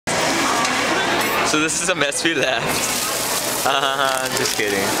So this is a mess we left. Just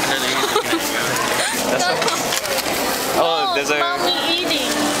kidding. That's oh, there's a. Mommy eating.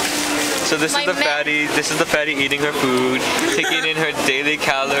 So this is the fatty. This is the fatty eating her food, taking in her daily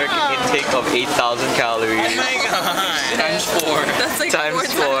caloric intake of 8,000 calories. Oh my god. Times 4. That's like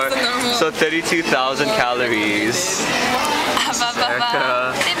times 4. So 32,000 calories.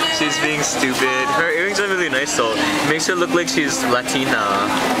 Erica, she's being stupid. Her earrings are really nice though. Makes her look like she's Latina.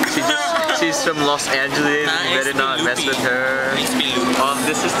 She's from Los Angeles. You better not mess with her.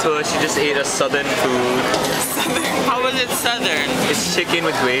 This is Tush. She just ate a southern food. How was it southern? It's chicken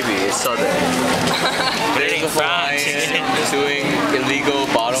with gravy. It's southern. There's a Hawaiian doing illegal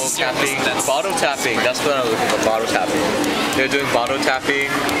bottle tapping. Bottle tapping. That's what I'm looking for. Bottle tapping. They're doing bottle tapping.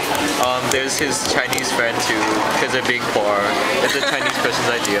 There's his Chinese friend too, because they're being poor. It's a Chinese person's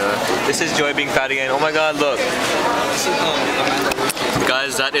idea. This is Joy being fat again. Oh my god, look.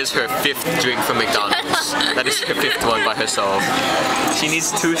 Guys, that is her 5th drink from McDonald's. That is her 5th one by herself. She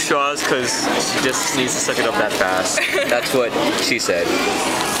needs 2 straws because she just needs to suck it up that fast. That's what she said.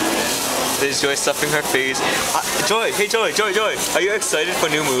 There's Joy stuffing her face. Joy, hey Joy, are you excited for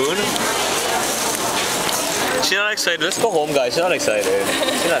New Moon? She's not excited. Let's go home, guys. She's not excited.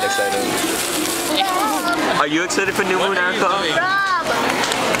 She's not excited. Are you excited for New Moon, Erica? Rob!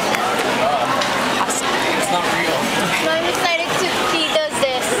 It's not real. No, I'm excited to he does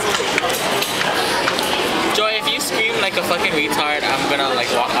this. Joy, if you scream like a fucking retard, I'm gonna like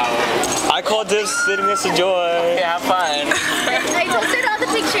walk out. I called this sitting next to Joy. Okay, have fun. I posted all the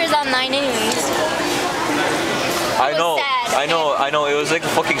pictures online anyways. I know. It was like a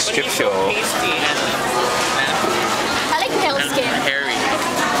fucking strip show. Pasty I like pale skin. and hairy.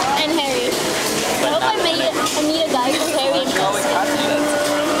 And hairy. I hope I meet a guy who's hairy and pale skin.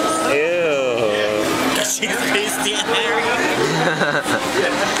 Ew. She's pasty and hairy.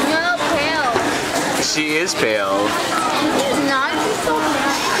 No, pale. She is pale. She's not. She's so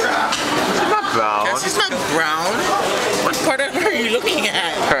brown. She's not brown. She's not brown. What part of her are you looking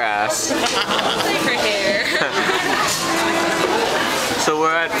at? Her ass. Her hair. So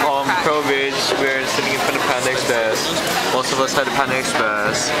we're at Pearl Ridge. We're sitting in front of Panda Express. Most of us had a Panda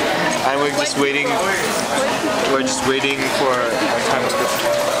Express, and we're just waiting. We're just waiting for our time to go.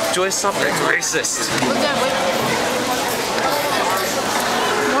 Joy, stop being racist.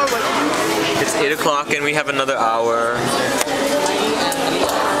 It's 8 o'clock and we have another hour.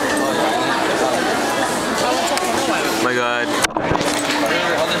 Oh my god.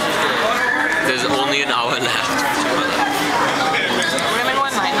 There's only an hour left. We're gonna go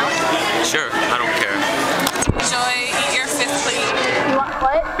at 9 now? Sure, I don't care. Joy, eat your 5th plate. You want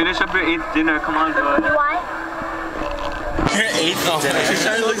what? Finish up your 8th dinner, come on, Joy. You want? Her 8th dinner. She's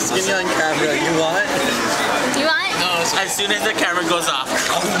trying to look skinny on camera. You want? You want? No, as soon as the camera goes off.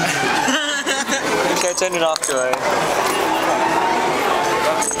 Okay, turn it off, Joy.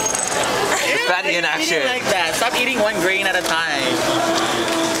 Fatty in action. Like that. Stop eating 1 grain at a time.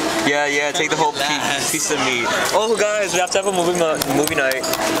 Yeah, take the whole piece of meat. Oh guys, we have to have a movie night.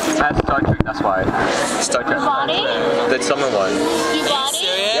 At Star Trek, that's why. Star Trek. You bought it? The summer one. You bought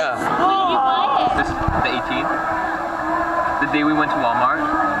it? Yeah. When did you buy it? This, the 18th. The day we went to Walmart.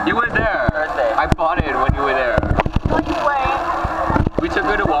 You were there. I bought it when you were there. When you were? We took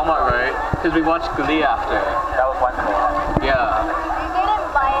her to Walmart, right? Because we watched Glee after. That was Wednesday. Yeah. You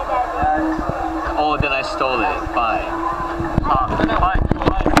didn't buy it that day. Oh, then I stole it. Fine. Fine.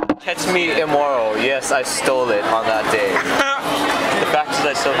 Catch me immoral. Yes, I stole it on that day. The fact is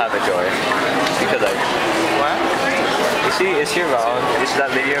I still have it, Joy. Because I... What? Is she around? Is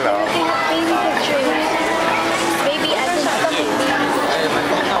that lady around? Baby pictures. Baby as in something baby.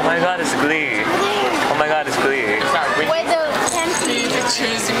 Oh my god, it's Glee. Oh my god, it's Glee. Where's the empty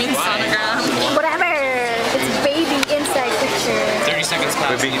Pictures, you mean sonogram? whatever. It's baby inside picture. 30 seconds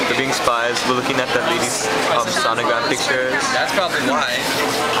past. We're being spies. We're looking at that lady's sonogram pictures. That's probably why.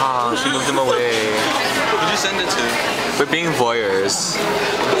 Ah, she moved them away. Who'd you send it to? We're being voyeurs.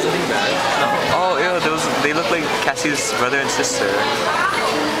 Something bad. Oh, ew, they look like Cassie's brother and sister.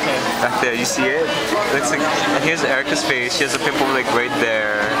 Back there, you see it? Looks like, and here's Erica's face. She has a pimple like right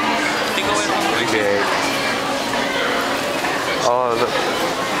there. Pretty big. Oh, look.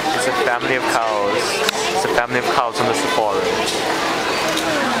 It's a family of cows. It's a family of cows on the safari.